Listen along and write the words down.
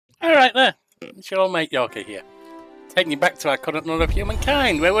Alright there. It's your old mate Yorkie here. Taking you back to our current run of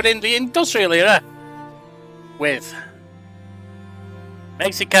Humankind, where we're in the industrial era. With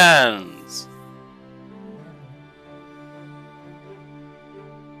Mexicans.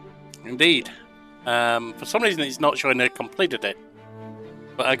 Indeed. For some reason it's not showing I completed it.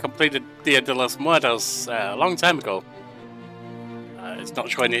 But I completed Dia de los Muertos a long time ago. It's not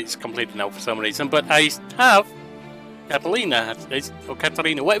showing it's completed now for some reason, but I have Catalina, or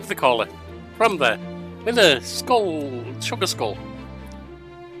Catalina, whatever they call her, from there, with a skull, sugar skull.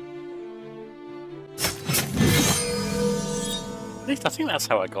 At least I think that's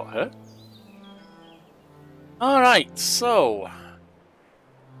how I got her. Alright, so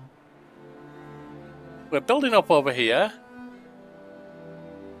we're building up over here.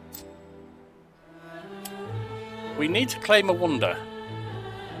 We need to claim a wonder.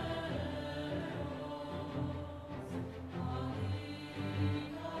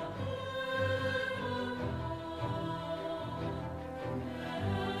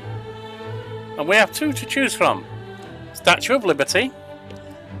 And we have two to choose from. Statue of Liberty,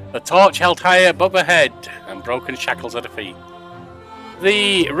 the torch held higher above her head, and broken shackles at her feet.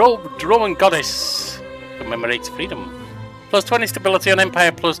 The robed Roman goddess commemorates freedom. Plus 20 stability on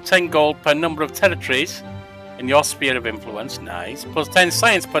Empire, plus 10 gold per number of territories in your sphere of influence. Nice. Plus 10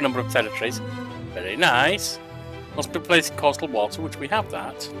 science per number of territories. Very nice. Must be placed in coastal water, which we have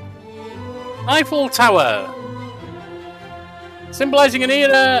that. Eiffel Tower. Symbolising an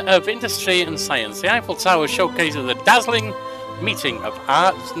era of industry and science, the Eiffel Tower showcases the dazzling meeting of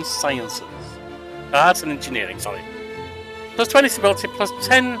arts and sciences. Arts and engineering, sorry. Plus 20 stability, plus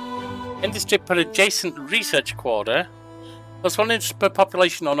 10 industry per adjacent research quarter. Plus 1 industry per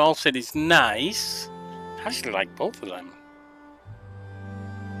population on all cities. Nice. I actually like both of them.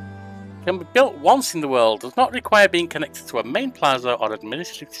 Can be built once in the world. Does not require being connected to a main plaza or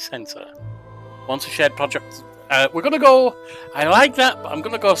administrative centre. Once a shared project. We're going to go, I like that, but I'm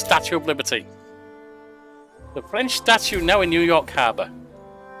going to go Statue of Liberty. The French statue now in New York Harbour.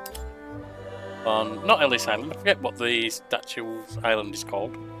 On, not Ellis Island, I forget what the statue island is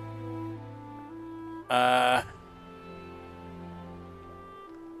called.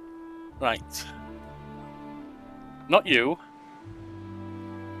 Right. Not you.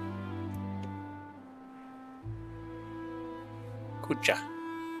 Kucha.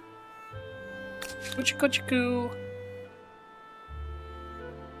 Kuchi.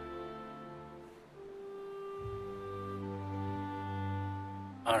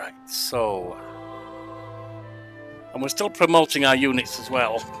 Alright, so... And we're still promoting our units as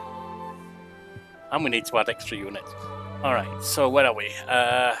well. And we need to add extra units. Alright, so where are we?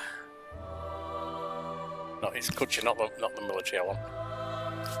 No, it's Kuchi, not the military I want.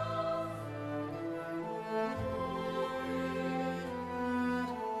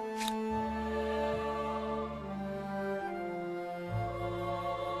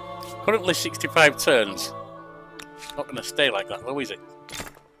 Currently 65 turns. Not going to stay like that though, is it?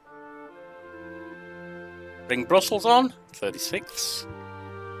 Bring Brussels on, 36.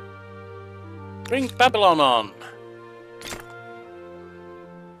 Bring Babylon on,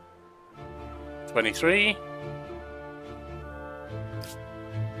 23.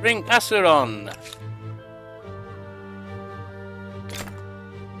 Bring Assur on,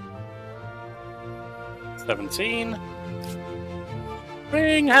 17.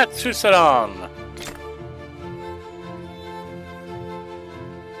 Bring Hattusa on,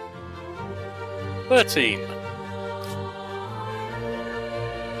 13.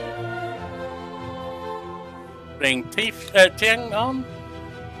 Bring Tiang on,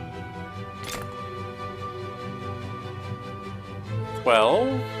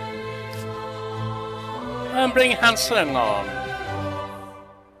 12. And bring Hansen on.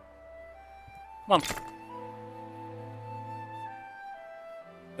 Come on.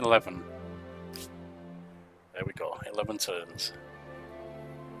 11. There we go, 11 turns.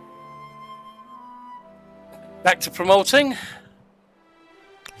 Back to promoting.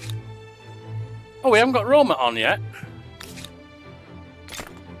 Oh, we haven't got Roma on yet.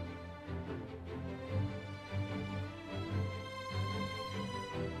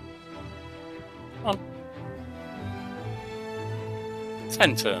 Come on.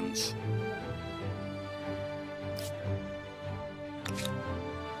 10 turns.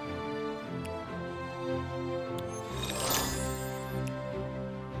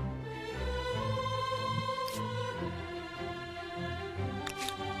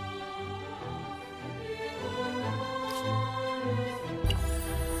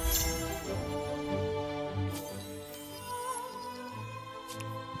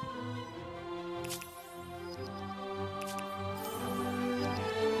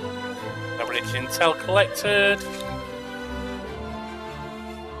 Average intel collected.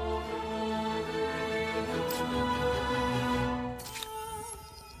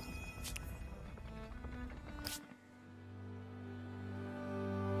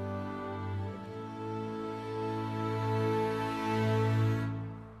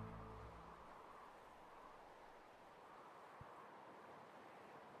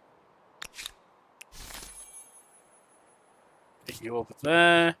 Get you over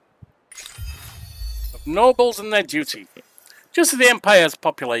there. Of nobles and their duty. Just as the Empire's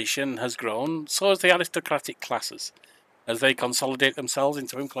population has grown, so has the aristocratic classes. As they consolidate themselves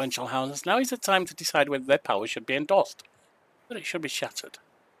into influential houses, now is the time to decide whether their power should be endorsed, or it should be shattered.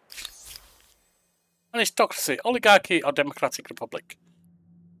 Aristocracy, oligarchy, or democratic republic.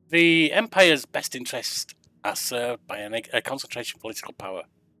 The Empire's best interests are served by a concentration of political power.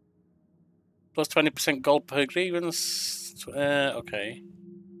 Plus 20% gold per grievance. Okay.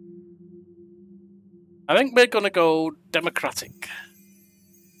 I think we're going to go democratic.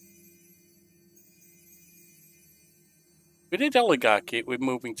 We did oligarchy, we're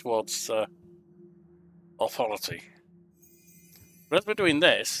moving towards authority. But as we're doing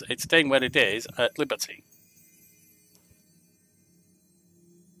this, it's staying where it is at liberty.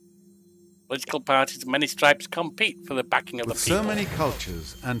 Political parties of many stripes compete for the backing of the people. With so many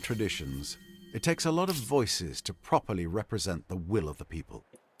cultures and traditions, it takes a lot of voices to properly represent the will of the people.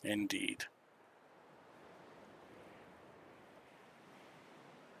 Indeed.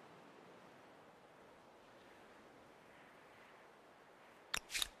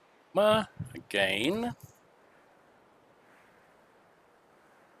 Again.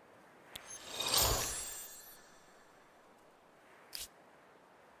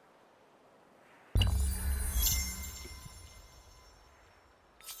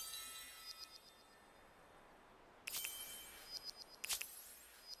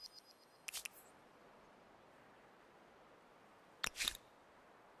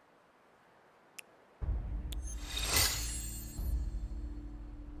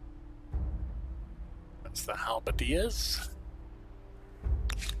 That's the halberdiers.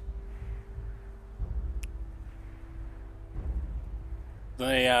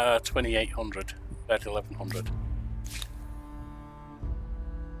 They are 2,800, about 1,100.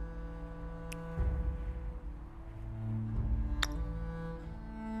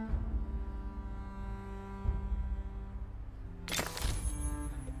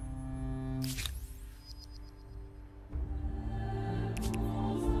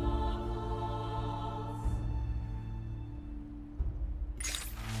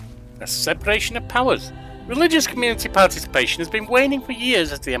 A separation of powers. Religious community participation has been waning for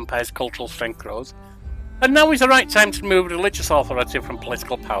years as the Empire's cultural strength grows, and now is the right time to remove religious authority from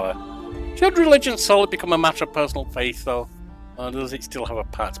political power. Should religion solely become a matter of personal faith, though, or does it still have a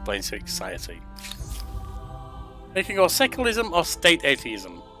part to play in society? They can go secularism or state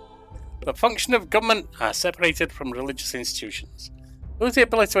atheism. The function of government are separated from religious institutions. Lose the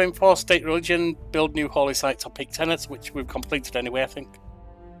ability to enforce state religion, build new holy sites or pick tenets, which we've completed anyway, I think.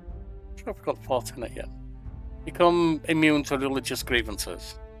 I'm sure I've got the fourth tenet yet. Become immune to religious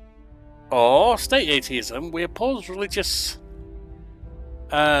grievances. Or state atheism, we oppose religious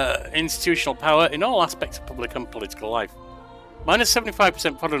institutional power in all aspects of public and political life. Minus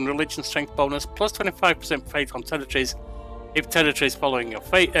 75% foreign religion strength bonus, plus 25% faith on territories if territories following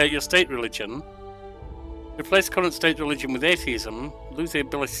your state religion. Replace current state religion with atheism, lose the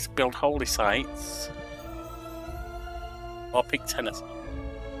ability to build holy sites, or pick tenets.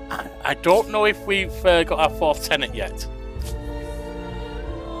 I don't know if we've got our fourth tenet yet.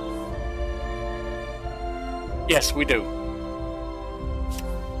 Yes, we do.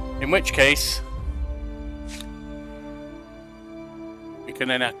 In which case, we can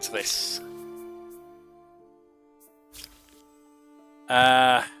enact this.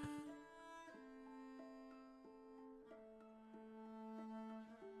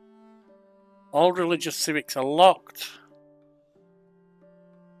 All religious civics are locked.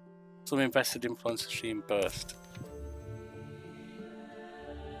 Some invested influence stream burst.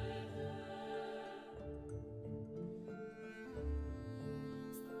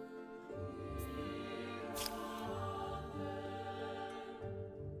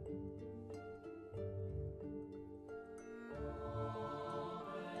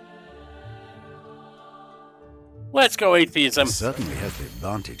 Let's go atheism. It certainly has the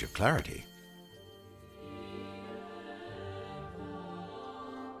advantage of clarity.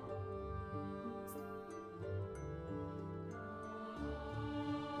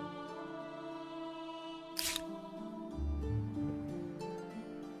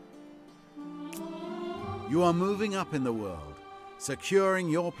 You are moving up in the world. securing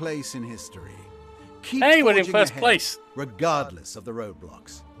your place in history. Keep Hey, we're in forging first ahead, place. regardless of the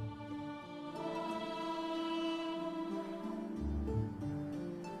roadblocks.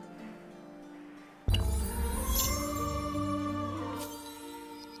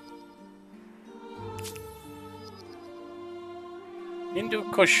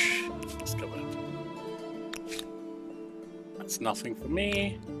 Hindu Kush discovered. That's nothing for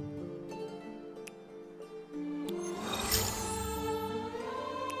me.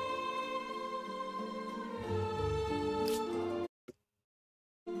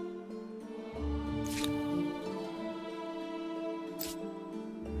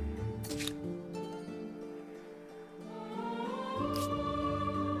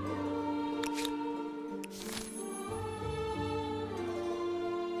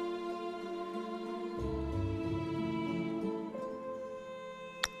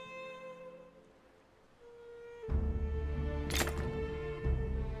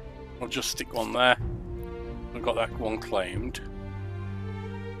 I'll just stick one there. We've got that one claimed.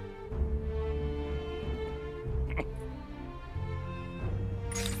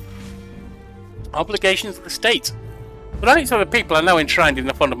 Obligations of the state. The rights of the people are now enshrined in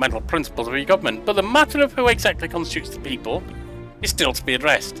the fundamental principles of e-government, but the matter of who exactly constitutes the people is still to be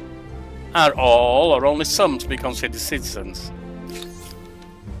addressed. Are all or only some to be considered citizens?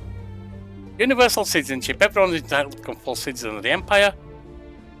 Universal citizenship. Everyone is entitled to become full citizen of the empire.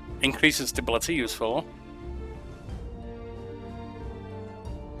 Increases stability, useful.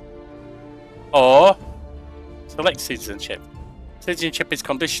 Or select citizenship. Citizenship is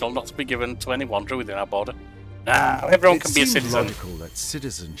conditional, not to be given to any wanderer within our border. Now, everyone can be a citizen. It seems logical that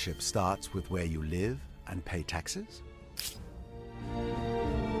citizenship starts with where you live and pay taxes.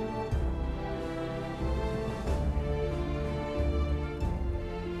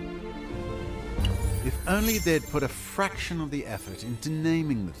 If only they'd put a fraction of the effort into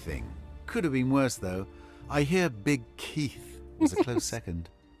naming the thing. Could have been worse, though. I hear Big Keith was a close second.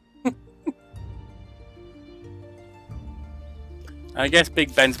 I guess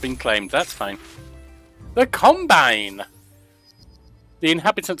Big Ben's been claimed. That's fine. The Combine! The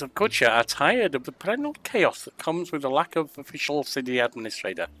inhabitants of Kutcha are tired of the perennial chaos that comes with the lack of official city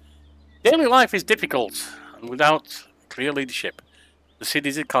administrator. Daily life is difficult, and without clear leadership, the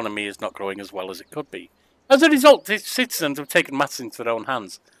city's economy is not growing as well as it could be. As a result, its citizens have taken matters into their own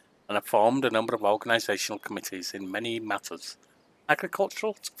hands and have formed a number of organisational committees in many matters,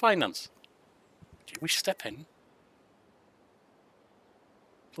 agricultural to finance. Do we step in?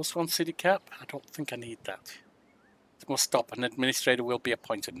 +1 city cap? I don't think I need that. It must stop. An administrator will be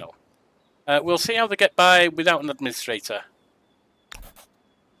appointed. No. We'll see how they get by without an administrator.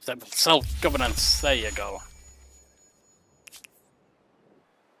 Self-governance. There you go.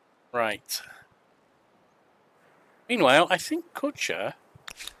 Right. Meanwhile, I think Kutcha...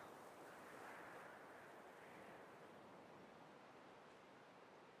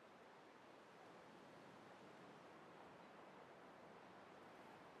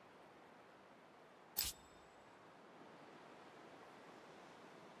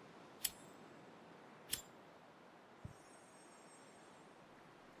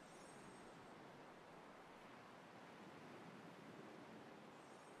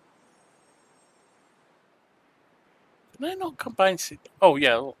 Can I not combine... Oh,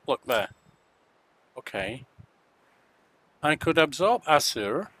 yeah, look there. Okay. I could absorb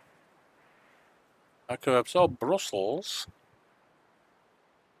Assur. I could absorb Brussels.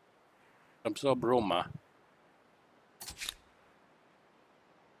 Absorb Roma.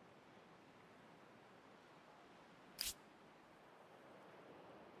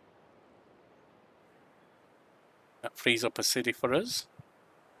 That frees up a city for us.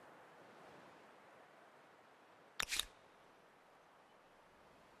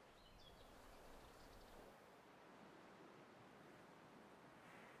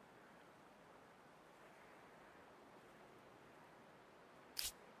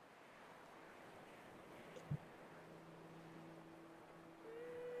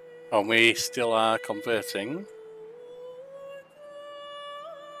 And we still are converting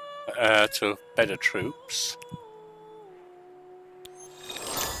to better troops.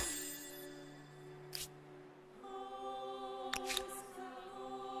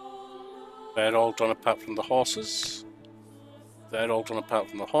 They're all done apart from the horses. They're all done apart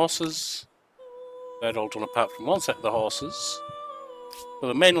from the horses. They're all done apart from one set of the horses. So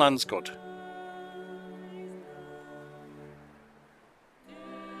the mainland's good.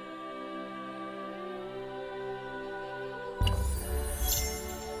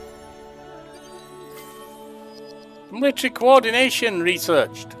 Military coordination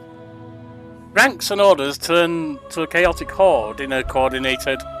researched. Ranks and orders turn to a chaotic horde in a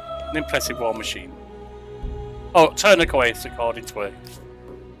coordinated and impressive war machine. Oh, turn a cohesive horde into a...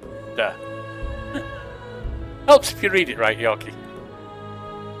 There. Helps if you read it right, Yorkie.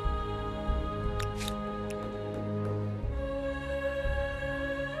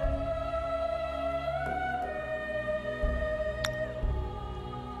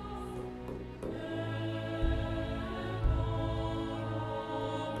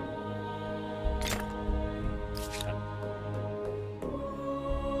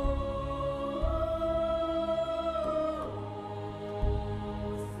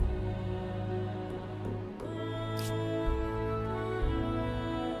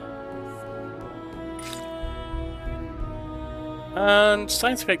 And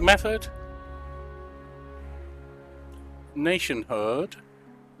scientific method, nation herd,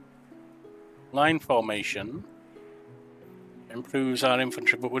 line formation, improves our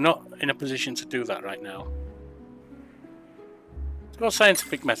infantry, but we're not in a position to do that right now. Let's go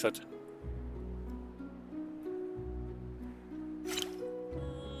scientific method.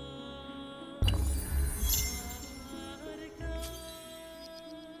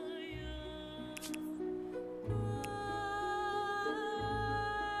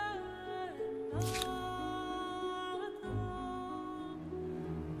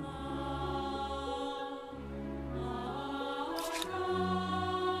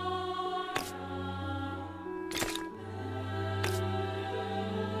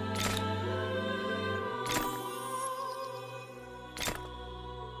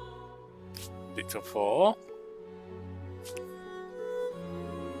 To 4.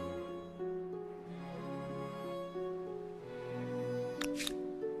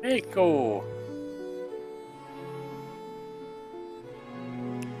 There you go.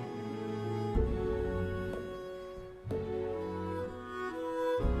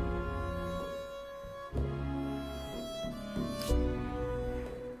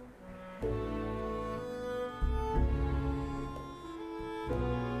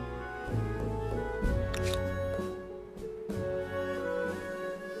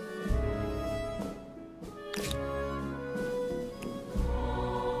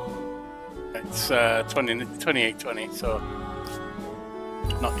 It's 28-20, so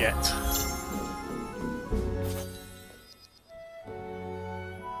not yet.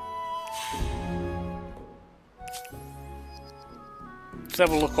 Let's have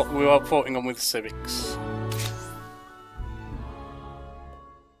a look what we are voting on with civics.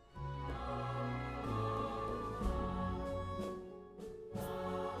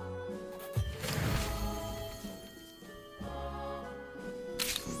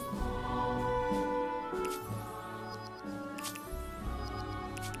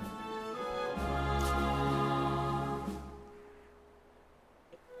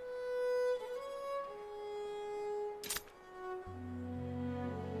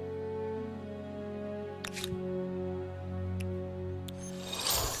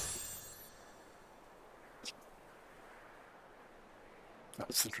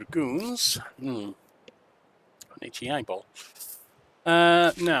 That's the dragoons. An itchy eyeball.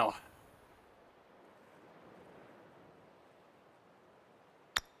 Now.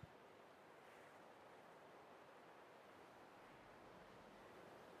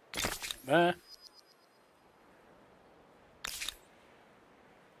 There.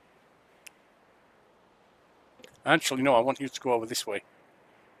 Actually, no, I want you to go over this way.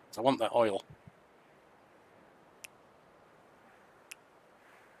 I want that oil.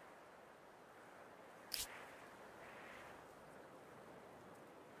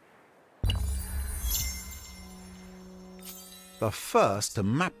 The first to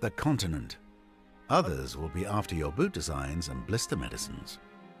map the continent. Others will be after your boot designs and blister medicines.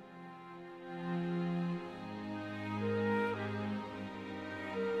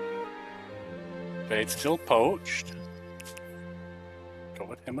 It's still poached.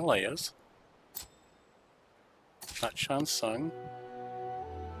 Covered Himalayas. That chance sung.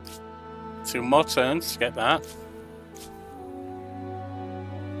 2 more turns to get that.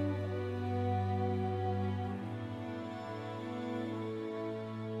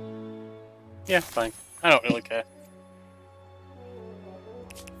 Yeah, fine. I don't really care.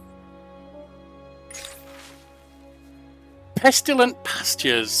 Pestilent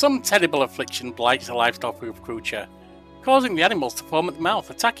pastures. Some terrible affliction blights the livestock of Crucha, causing the animals to foam at the mouth,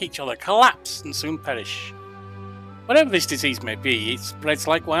 attack each other, collapse, and soon perish. Whatever this disease may be, it spreads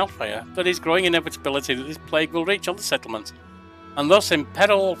like wildfire. There is growing inevitability that this plague will reach other settlements, and thus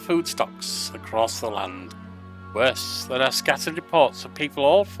imperil food stocks across the land. Worse, there are scattered reports of people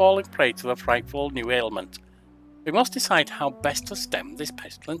all falling prey to the frightful new ailment. We must decide how best to stem this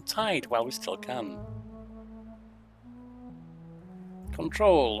pestilent tide while we still can.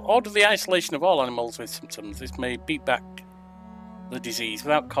 Control. Order the isolation of all animals with symptoms. This may beat back the disease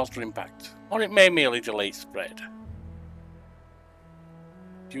without cost or impact, or it may merely delay spread.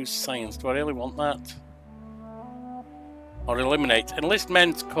 Use science. Do I really want that? Or eliminate. Enlist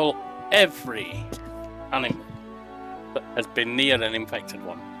men to cull every animal that has been near an infected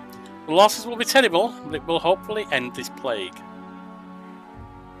one. The losses will be terrible, but it will hopefully end this plague.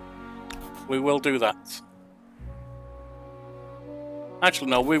 We will do that.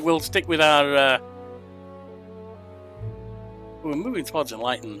 Actually, no, we will stick with our... We're moving towards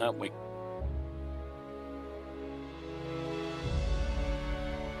enlightenment, aren't we?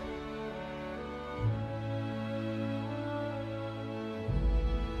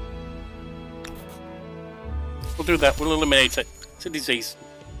 We'll do that. We'll eliminate it. It's a disease.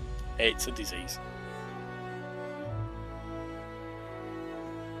 It's a disease.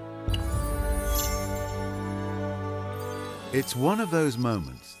 It's one of those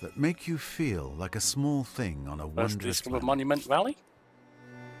moments that make you feel like a small thing on a wondrous planet. Monument Valley?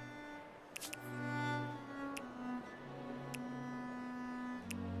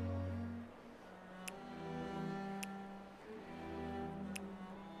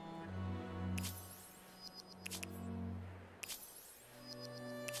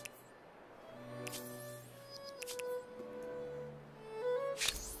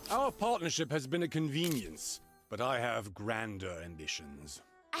 Our partnership has been a convenience, but I have grander ambitions.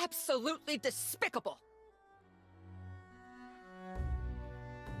 Absolutely despicable!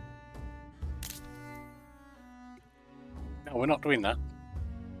 No, we're not doing that.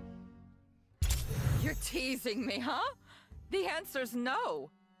 You're teasing me, huh? The answer's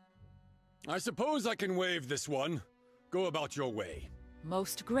no. I suppose I can waive this one. Go about your way.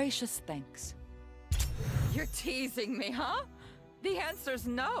 Most gracious thanks. You're teasing me, huh? The answer's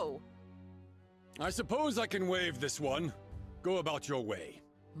no. I suppose I can waive this one. Go about your way.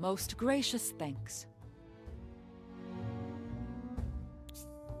 Most gracious thanks.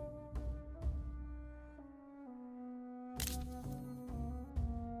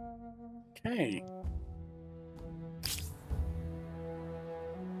 Okay.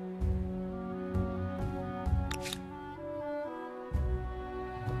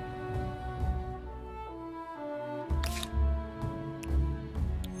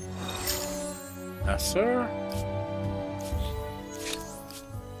 Yes, sir.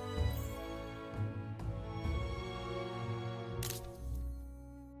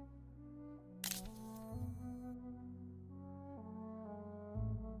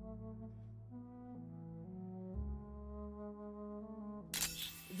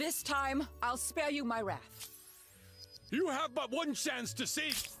 This time, I'll spare you my wrath. You have but one chance to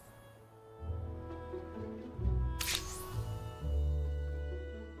see.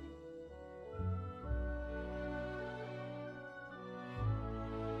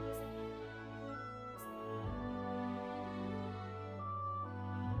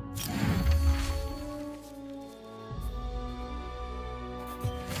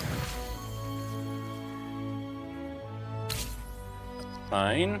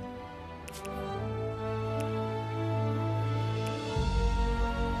 Fine.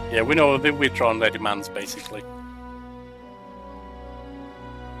 Yeah, we know they've withdrawn their demands, basically.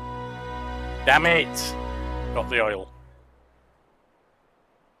 Damn it! Got the oil.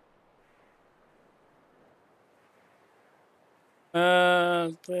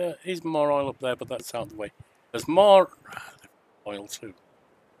 There is more oil up there, but that's out of the way. There's more oil too.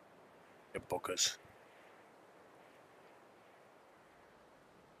 You buggers.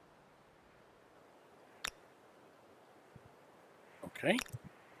 Okay.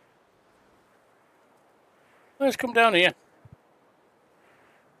 Let's come down here.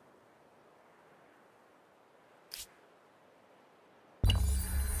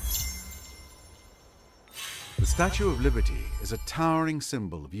 The Statue of Liberty is a towering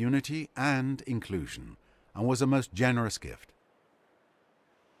symbol of unity and inclusion, and was a most generous gift.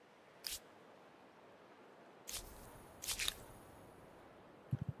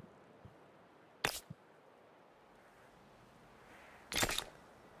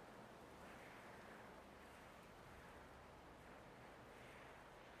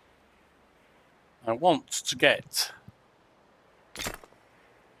 I want to get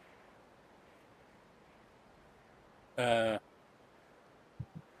some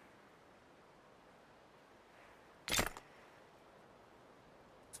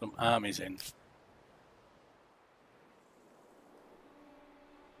armies in.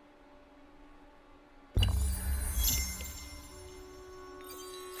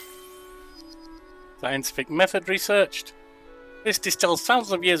 Scientific method researched. This distills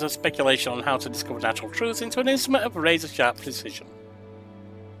thousands of years of speculation on how to discover natural truths into an instrument of razor-sharp precision.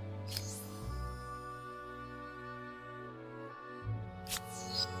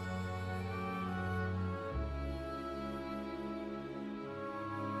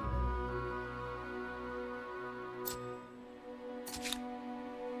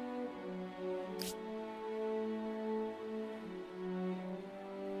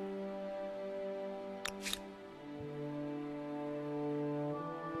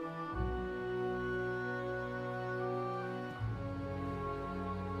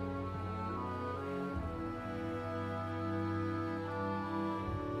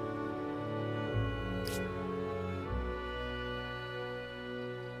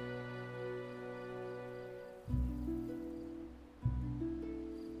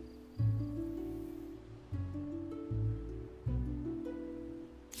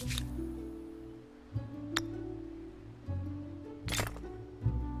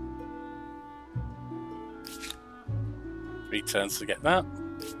 Three turns to get that.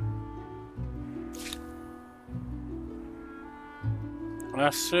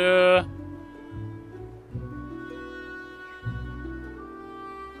 That's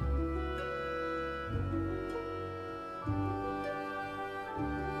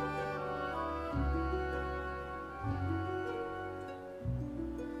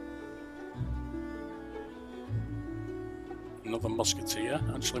another musketeer.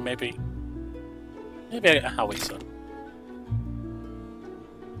 Actually, maybe a howitzer.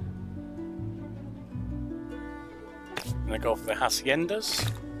 I'm gonna go for the haciendas.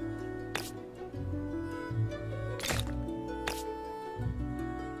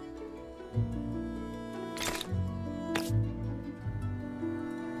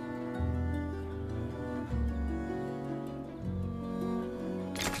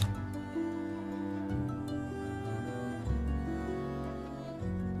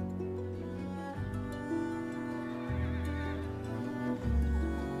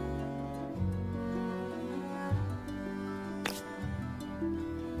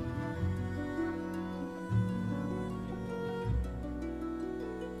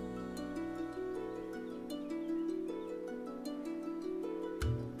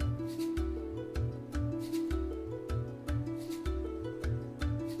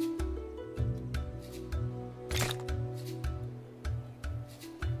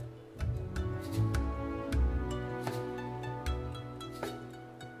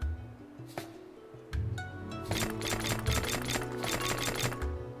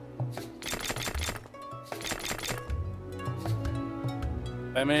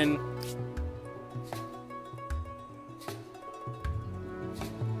 I'm in.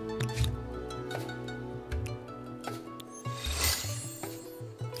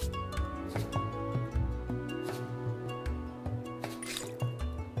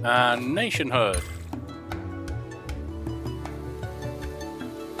 And nationhood.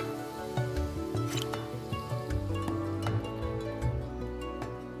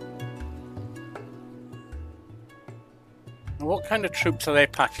 What kind of troops are they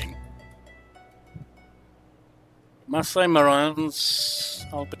packing? Masai Morans,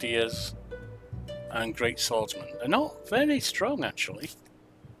 Halberdiers, and Great Swordsmen. They're not very strong, actually.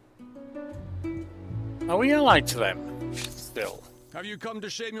 Are we allied to them? Still. Have you come to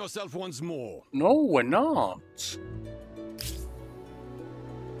shame yourself once more? No, we're not.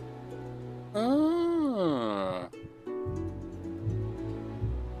 Ah.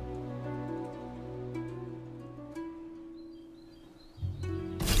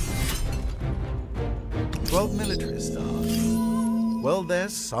 "12 military stars. Well,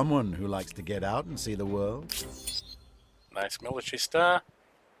 there's someone who likes to get out and see the world." Nice military star.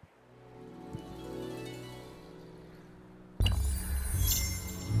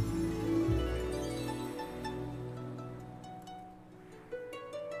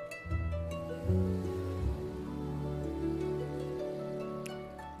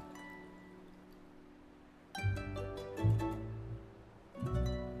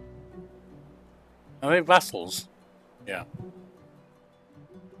 Are they vassals? Yeah.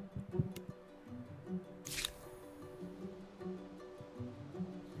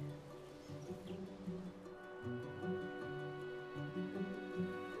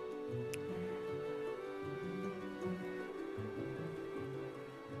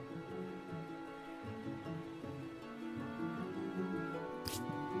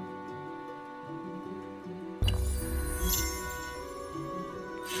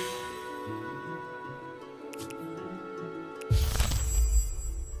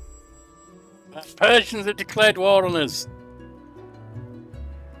 Persians have declared war on us.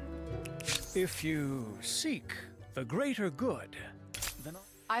 If you seek the greater good, then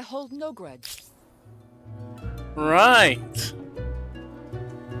I hold no grudge. Right.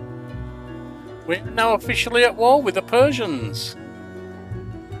 We're now officially at war with the Persians.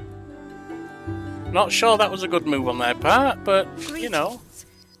 Not sure that was a good move on their part, but, you know.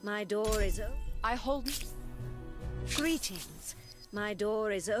 My door is open. I hold... Greetings. My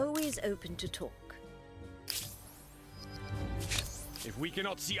door is always open to talk. If we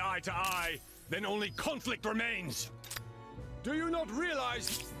cannot see eye to eye, then only conflict remains. Do you not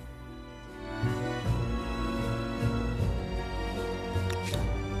realize...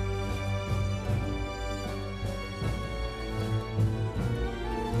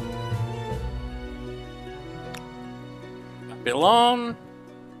 Babylon.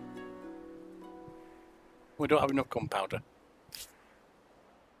 We don't have enough gunpowder.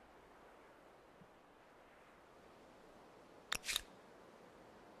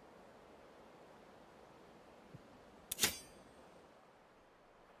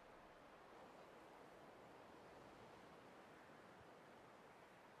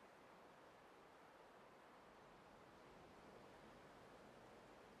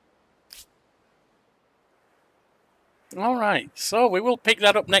 Alright, so we will pick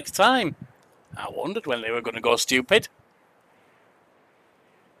that up next time. I wondered when they were going to go stupid.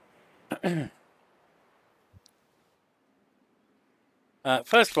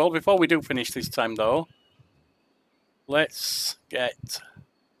 First of all, before we do finish this time though, let's get...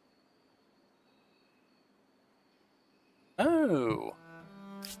 Oh.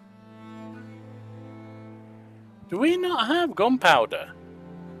 Do we not have gunpowder?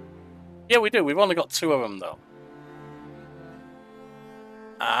 Yeah, we do. We've only got 2 of them though.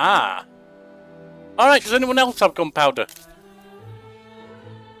 Ah. Alright, does anyone else have gunpowder?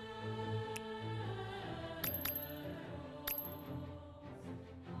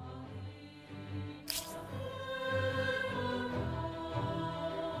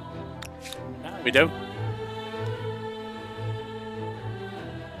 We do.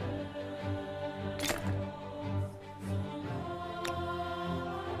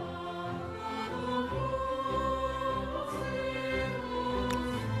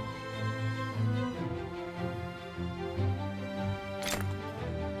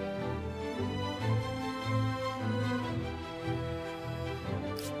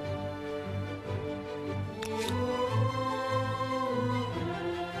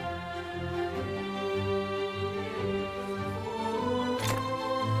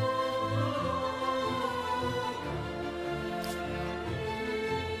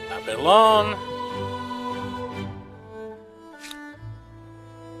 Babylon.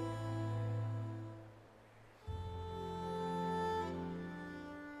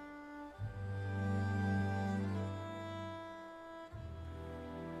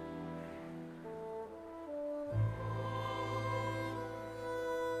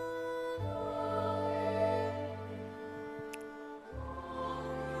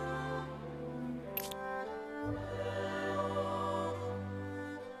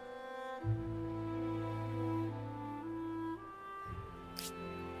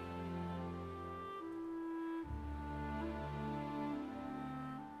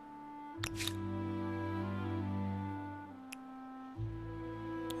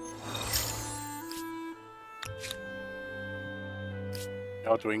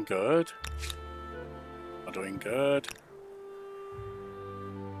 You're doing good. You're doing good.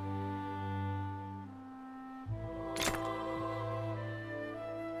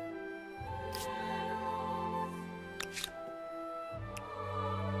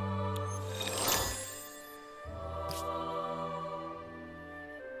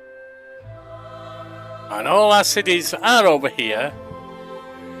 And all our cities are over here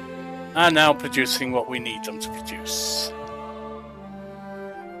are now producing what we need them to produce.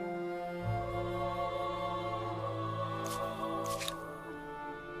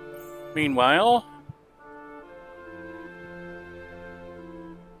 Meanwhile,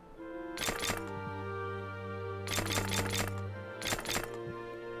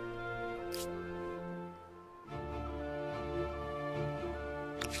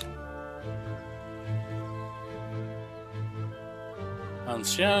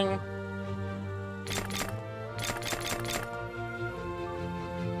 Anxiang.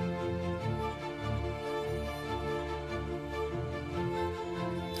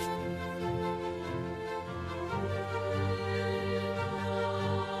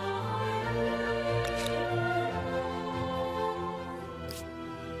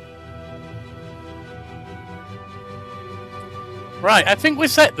 Right, I think we're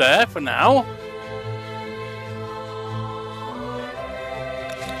set there for now.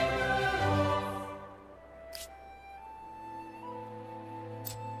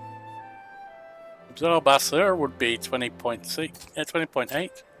 Zorbasser would be 20.6,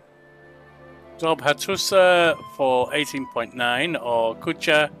 20.8. Zorb Hattusa for 18.9, or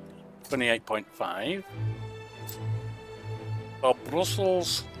Kucha 28.5. Or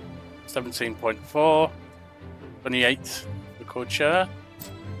Brussels 17.4, 28 for Kucha.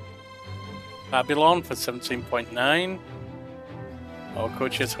 Babylon for 17.9, or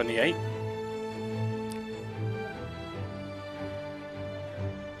Kucha 28.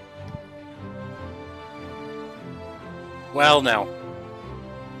 Well now.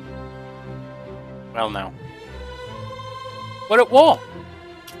 Well now. We're at war.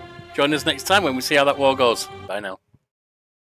 Join us next time when we see how that war goes. Bye now.